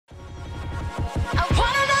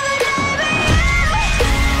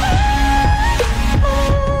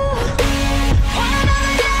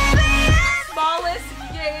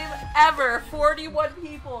41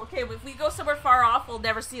 people. Okay, if we go somewhere far off, we'll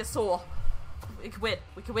never see a soul. We can win.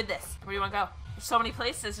 We can win this. Where do you want to go? There's so many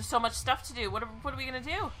places. There's so much stuff to do. What are we gonna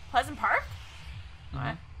do? Pleasant Park?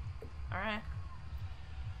 Alright. Alright.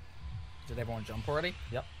 Did everyone jump already?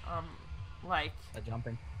 Yep. Like... They're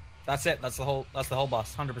jumping. That's it. That's the whole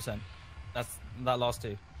boss. 100%. That's that last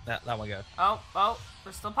two. That one go. Oh,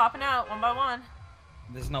 they're still popping out one by one.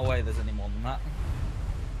 There's no way there's any more than that.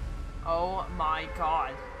 Oh my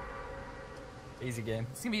god. Easy game.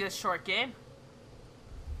 It's gonna be a short game.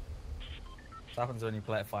 This happens when you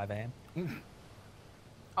play at 5 AM.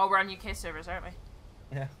 Oh, we're on UK servers, aren't we?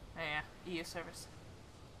 Yeah. Oh, yeah. EU servers.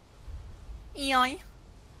 Eoi.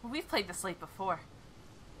 Well, we've played this late before.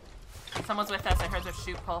 Someone's with us. I heard their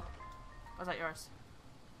shoot pull. Was that yours?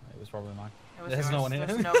 It was probably mine. It was There's yours. no one here.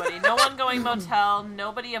 There's nobody. No one going motel.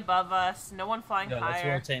 Nobody above us. No one flying higher. Let's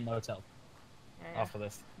rotate motel. Yeah. After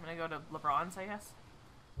this. I'm gonna go to LeBron's, I guess.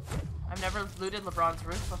 I've never looted LeBron's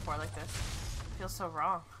roof before like this. It feels so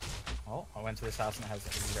wrong. Oh, I went to this house and it has a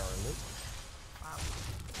 0 loot. Wow.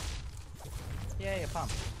 Yay, a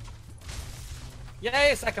pump.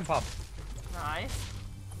 Yay, a second pump. Nice.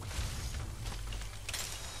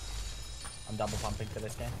 I'm double pumping for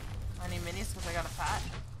this game. I need minis because I got a fat.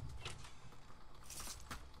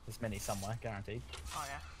 There's mini somewhere, guaranteed. Oh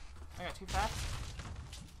yeah. I got 2 fats.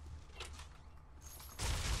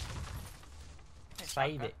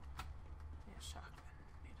 Save it. Need a shotgun.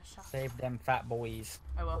 Need a shotgun. Save them fat boys.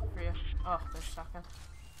 I will for you. Oh, there's shotgun.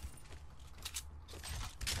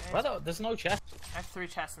 Okay. Well, there's no chest. I have 3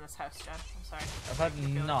 chests in this house, Jen. I'm sorry. I've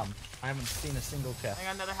had none. I haven't seen a single chest. I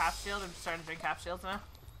got another half shield. I'm starting to drink half shields now.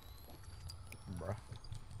 Bruh.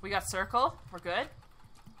 We got circle. We're good.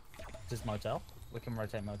 Just motel. We can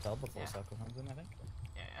rotate motel before Yeah. circle comes in, I think.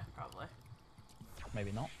 Yeah, probably.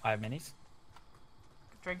 Maybe not. I have minis.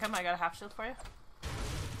 Drink them. I got a half shield for you.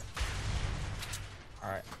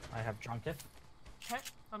 Alright, I have junket. Okay,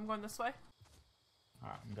 I'm going this way.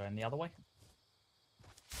 Alright, I'm going the other way.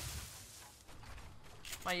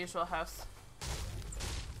 My usual house.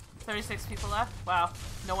 36 people left. Wow,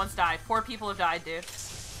 no one's died. 4 people have died, dude.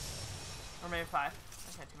 Or maybe 5.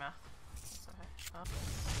 I can't do math. It's okay.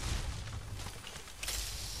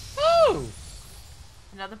 Oh. Woo!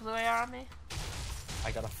 Another blue AR on me. I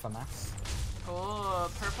got a FAMAS. Oh,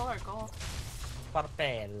 purple or gold?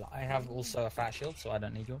 Purple. I have also a fat shield, so I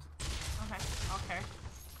don't need yours. Okay, okay.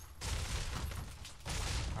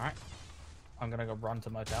 Alright. I'm gonna go run to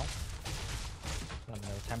motel. I'm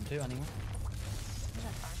gonna attempt to anyway.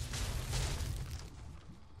 Yeah, fine.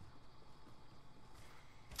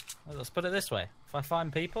 Well, let's put it this way. If I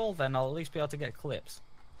find people, then I'll at least be able to get clips.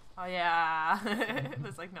 Oh yeah.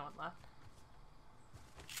 There's like no one left.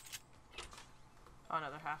 Oh,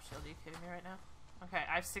 another half shield. Are you kidding me right now? Okay,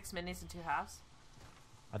 I have 6 minis and 2 halves.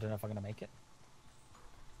 I don't know if I'm gonna make it.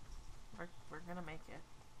 We're gonna make it.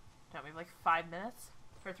 Don't we have like 5 minutes?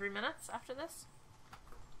 Or 3 minutes after this?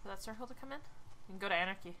 For that circle to come in? You can go to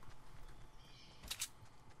Anarchy.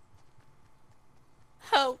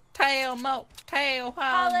 Hotel, motel,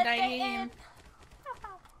 holiday inn.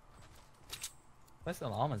 Where's the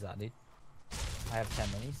llamas at, dude? I have 10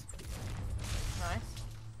 minis. Nice.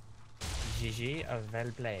 GG,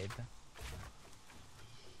 well played.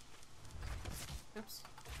 Oops.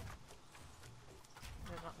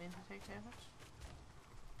 Did not mean to take damage.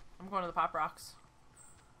 I'm going to the pop rocks.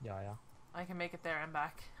 Yeah. I can make it there and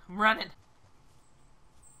back. I'm running.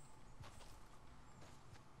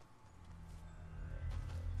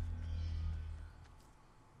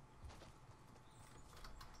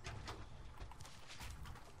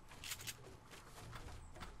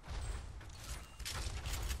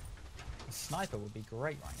 A sniper would be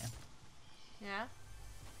great right now. Yeah.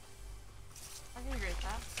 I can agree with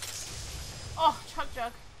that. Oh, chug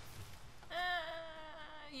jug.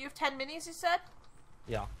 You have 10 minis, you said?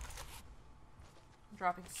 Yeah. I'm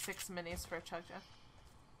dropping 6 minis for a chug jug.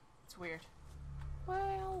 It's weird.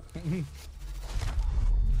 Well,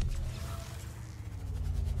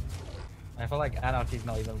 I feel like Anarchy's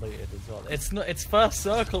not even looted as well. It's not. It's first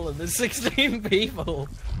circle and there's 16 people.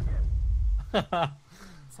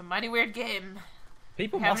 It's a mighty weird game.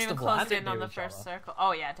 People We haven't must even have closed landed in on near the each first other. circle.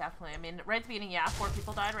 Oh yeah, definitely. I mean, right at the beginning, yeah, 4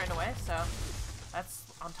 people died right away, so that's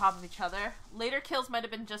on top of each other. Later kills might have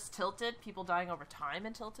been just tilted, people dying over time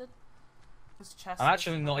and tilted. Just chest. I'm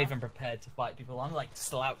actually not even prepared to fight people. I'm like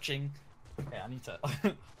slouching. Okay, I need to.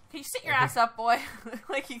 Can you sit your ass up, boy?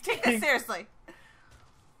 Like, you take this seriously.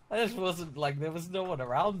 I just wasn't like there was no one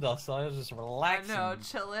around us, so I was just I relaxing. know,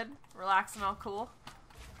 chilling, relaxing, all cool.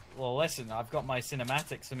 Well, listen, I've got my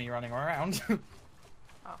cinematics of me running around.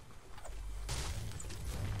 Oh.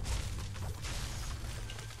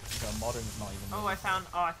 Got modern's not even. Oh, I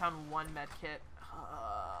found one med kit.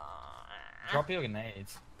 Drop your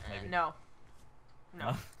grenades. Maybe. No.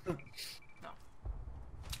 No. No? No.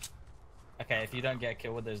 Okay, if you don't get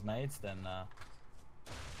killed with those nades, then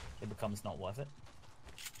it becomes not worth it.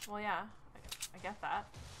 Well, yeah, I get that.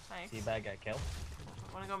 Thanks. So you better get killed.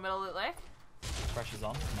 Wanna go middle loot lake? Pressure's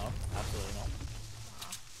on. No, absolutely not.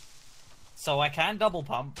 So I can double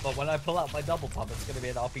pump, but when I pull out my double pump, it's gonna be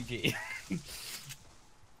an RPG.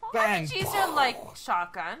 Well, Bang! RPGs are like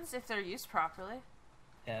shotguns if they're used properly.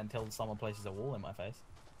 Yeah, until someone places a wall in my face.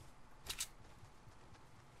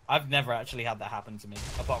 I've never actually had that happen to me,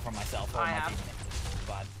 apart from myself. Or I my have. teammate.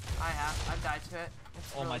 Glad. I have. I've died to it.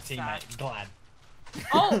 It's Or really my sad. teammate. Glad.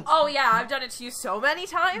 Oh yeah, I've done it to you so many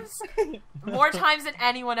times. More times than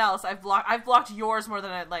anyone else. I've blocked yours more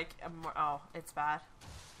than I like. Oh, it's bad.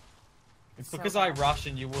 It's So because bad. I rush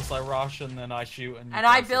and you also rush and then I shoot and. You And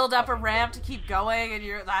I guys build just up a fucking- ramp to keep going,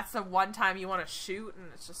 and that's the one time you want to shoot, and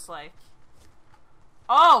it's just like.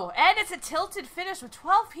 Oh, and it's a tilted finish with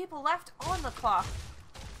 12 people left on the clock.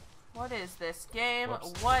 What is this game?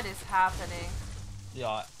 Whoops. What is happening?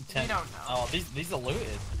 Yeah, 10. We don't know. Oh, these are looted.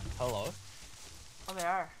 Hello. Oh, they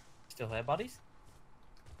are. Still here, buddies?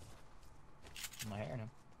 Am I hearing him?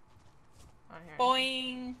 I don't hear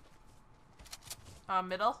Boing! anything.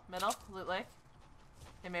 Middle, loot lake.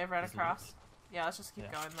 They may have run There's across. loot. Yeah, let's just keep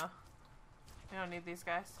Yeah. going though. We don't need these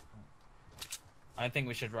guys. I think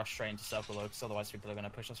we should rush straight into circle though, because otherwise people are going to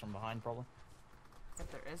push us from behind, probably. If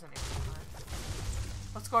there is any.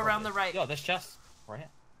 Let's go around the right. Yo, this chest. Right here.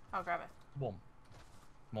 Oh, grab it. Boom.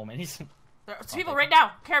 More minis. There's Oh, people okay. right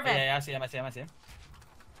now. Caravan. Yeah, I see him, I see him, I see him.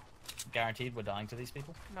 Guaranteed we're dying to these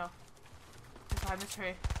people. No. He's behind the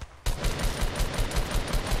tree.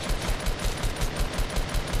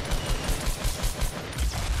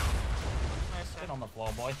 Nice Get shot. on the floor,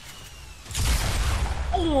 boy.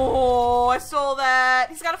 Oh, I stole that.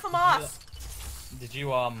 He's got a FAMAS. Did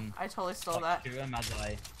you, I totally stole like, that. shoot him as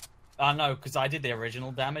I... no, because I did the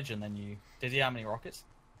original damage and then you... Did he have any rockets?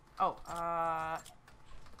 Oh,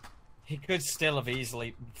 He could still have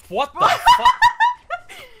easily... What the fuck?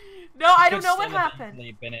 No, I Could don't know what still have happened.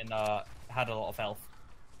 easily been in, had a lot of health.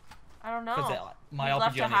 I don't know. Because my He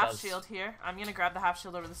left RPG a only half does... shield here. I'm gonna grab the half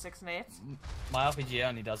shield over the 6 nades. My RPG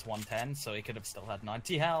only does 110, so he could have still had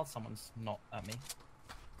 90 health. Someone's not at me.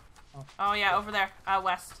 Oh yeah, over there,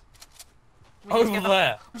 west. We need to Over get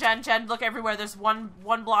there! Jen, look everywhere. There's one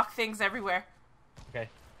block things everywhere. Okay,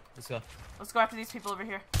 let's go. Let's go after these people over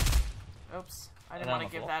here. Oops, I didn't they're on want to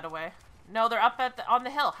the give floor? that away. No, they're up on the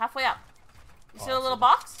hill, halfway up. You Oh, see I the little see.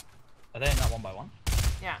 box? Are they in that one by one?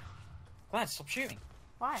 Yeah. Glad, stop shooting.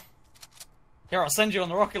 Why? Here, I'll send you on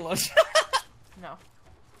the rocket launch. No.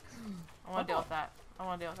 I want to deal with that. I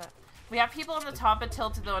want to deal with that. We have people on the top of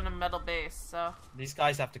Tilted though in a metal base, so These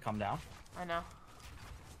guys have to come down. I know.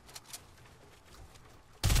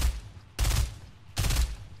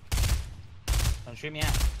 Don't shoot me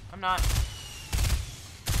out. I'm not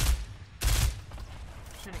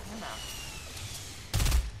shooting him out.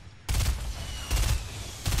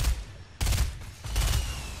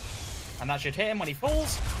 And that should hit him when he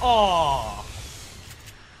falls. Oh!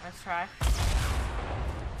 Nice try.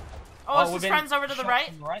 Oh, it's we've his been friends over to the shot right.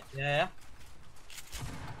 from the right. Yeah.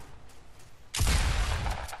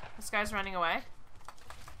 This guy's running away.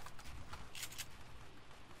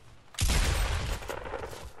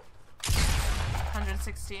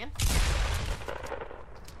 $116.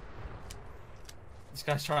 This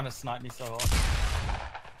guy's trying to snipe me so hard.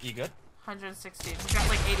 You good? 116. He's got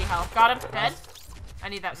like 80 health. Got him. Dead. I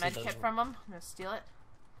need that I med see kit those. from him. I'm gonna steal it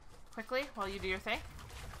quickly while you do your thing.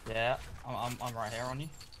 Yeah, I'm right here on you.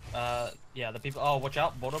 Yeah, the people. Oh, watch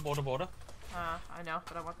out! Border. I know,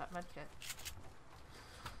 but I want that med kit.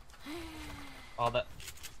 Oh,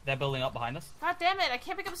 they're building up behind us. God damn it! I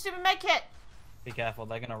can't pick up a stupid med kit. Be careful,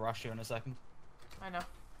 they're gonna rush you in a second. I know.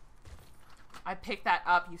 I picked that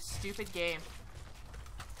up, you stupid game.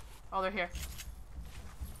 Oh, they're here.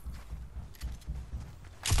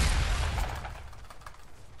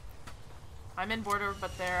 I'm in border,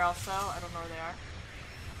 but they're also. I don't know where they are.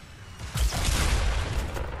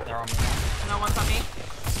 They're on me now. No one's on me.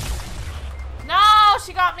 No,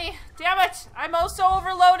 she got me. Damn it. I'm oh so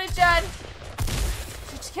overloaded, Jen.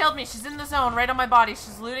 She killed me. She's in the zone right on my body.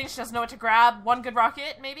 She's looting. She doesn't know what to grab. One good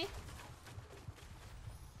rocket, maybe?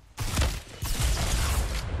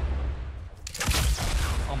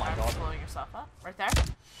 Oh my god. Blowing yourself up. Right there.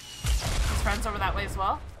 His friend's over that way as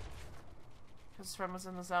well. His friend was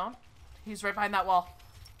in the zone. He's right behind that wall.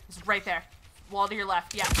 He's right there. Wall to your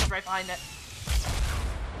left. Yeah, he's right behind it.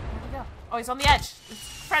 Where'd he go? Oh, he's on the edge. His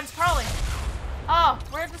friend's crawling. Oh,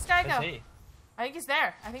 where'd this guy go? Where's he? I think he's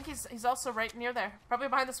there. I think he's also right near there. Probably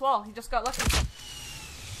behind this wall. He just got lucky.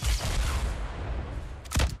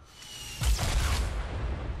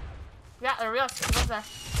 Yeah, there we go. He was there.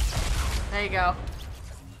 There you go.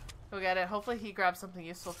 Go get it. Hopefully he grabs something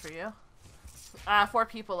useful for you. 4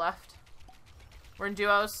 people left. We're in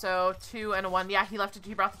duos, so 2 and a 1. Yeah, he left it.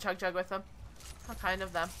 He brought the chug jug with him. How kind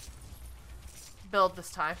of them. Build this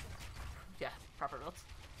time. Yeah, proper build.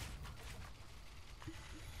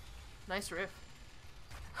 Nice roof.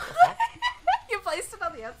 You placed it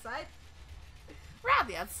on the outside. Around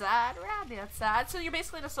the outside, around the outside. So you're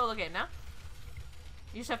basically in a solo game now.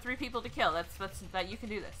 You just have 3 people to kill. That you can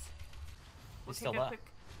do this. We'll still there.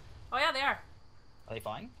 Oh yeah, they are. Are they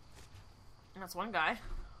fine? That's one guy.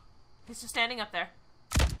 He's just standing up there.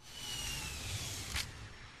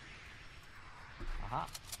 Aha.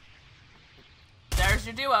 There's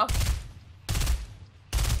your duo.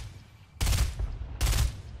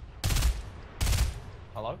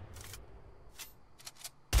 Hello?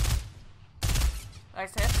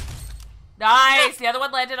 Nice hit. Nice! The other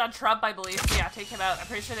one landed on Trump, I believe. Yeah, take him out. I'm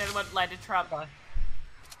pretty sure the other one landed Trump. Bye.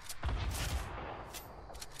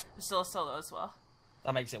 There's still a solo as well.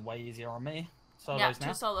 That makes it way easier on me. Solos yeah, now.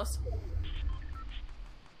 2 solos.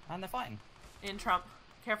 And they're fighting. In Trump.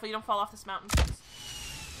 Careful you don't fall off this mountain, please.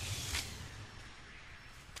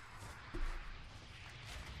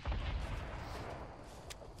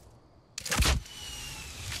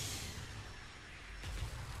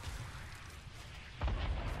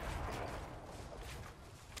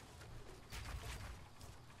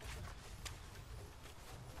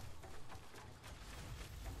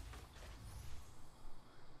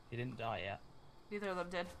 He didn't die yet. Neither of them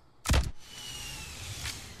did.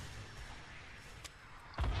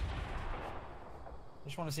 I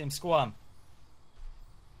just want to see him squirm.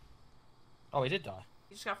 Oh, he did die.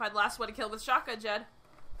 You just gotta find the last one to kill with shotgun, Jed.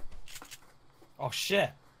 Oh, shit.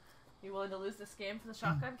 You willing to lose this game for the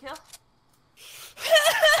shotgun kill?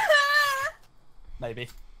 Maybe.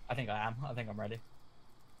 I think I am. I think I'm ready.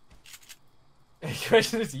 The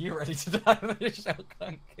question is, are you ready to die with a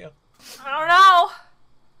shotgun kill? I don't know!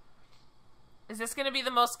 Is this gonna be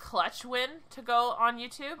the most clutch win to go on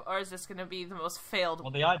YouTube, or is this gonna be the most failed? Well,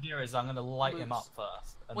 the idea is I'm gonna light him up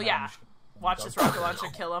first. And well, then yeah. Watch this rocket launcher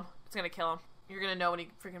kill him. It's gonna kill him. You're gonna know when he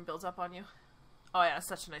freaking builds up on you. Oh yeah, it's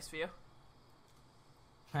such a nice view.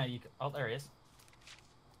 Hey, oh, there he is.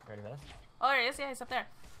 Ready for this? Oh, there he is. Yeah, he's up there.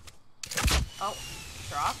 Oh,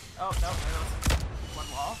 drop. Oh no, there goes one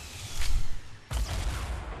wall.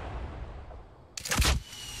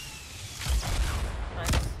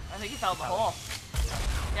 Nice. I think he fell in the hole.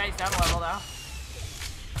 Yeah, he's down a level now.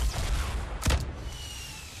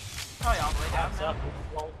 Probably all the way down now.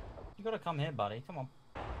 Well, you gotta come here, buddy. Come on.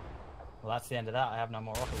 Well, that's the end of that. I have no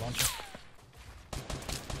more rocket launcher.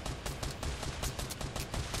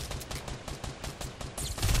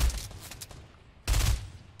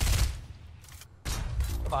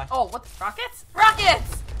 Goodbye. Oh, what? Rockets?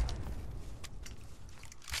 Rockets!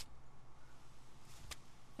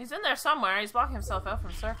 He's in there somewhere. He's blocking himself out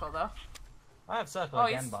from circle, though. I have circle Oh,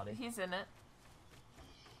 again, buddy. he's in it.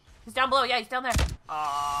 He's down below. Yeah, he's down there.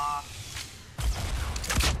 Aww.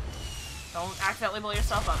 Don't accidentally blow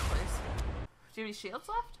yourself up, please. Do you have any shields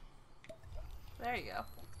left? There you go.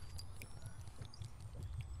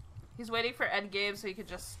 He's waiting for end game so he could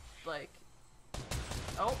just, like...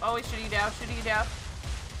 Oh, he's shooting you down, shooting you down.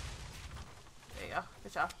 There you go.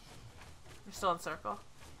 Good job. You're still in circle.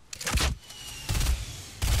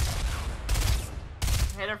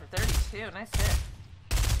 Hit her for 32. Nice hit.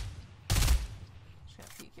 She's gonna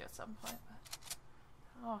peek you at some point, but...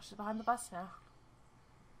 Oh, she's behind the bus now.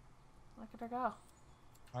 Look at her go.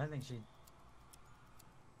 I don't think she...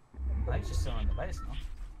 I think she's still in the base now.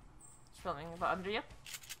 She's building about under you.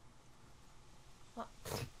 Oh,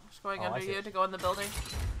 she's going Oh, I under see. you to go in the building.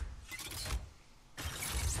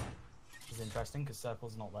 Which is interesting, because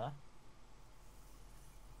circle's not there.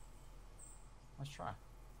 Let's try.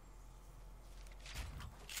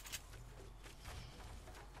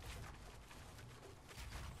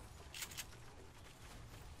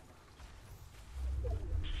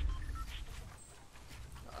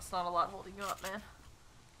 Oh, that's not a lot holding you up, man.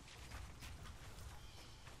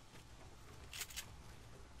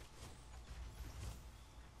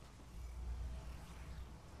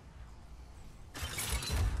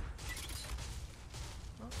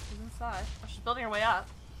 Oh, she's inside. Oh, she's building her way up.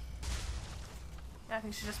 Yeah, I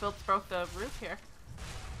think she just broke the roof here.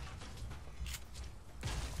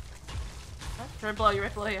 Oh, right below you,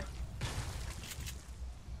 right below you.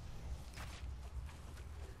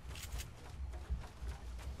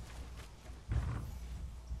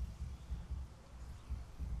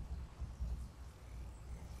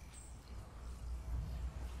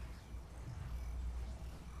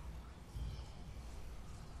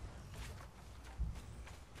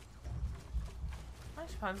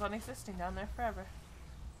 She plans on existing down there forever.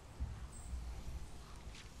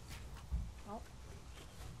 Oh.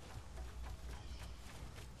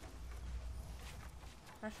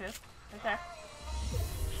 There she is. Right there.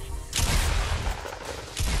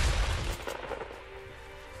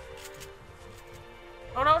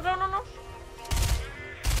 Oh no, no, no, no.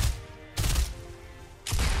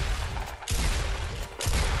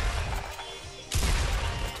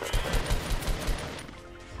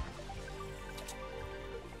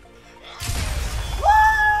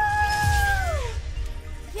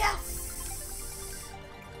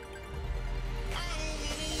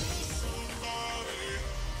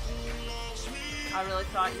 I really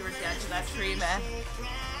thought you were dead to that tree, man.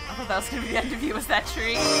 I thought that was gonna be the end of you, was that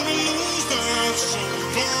tree.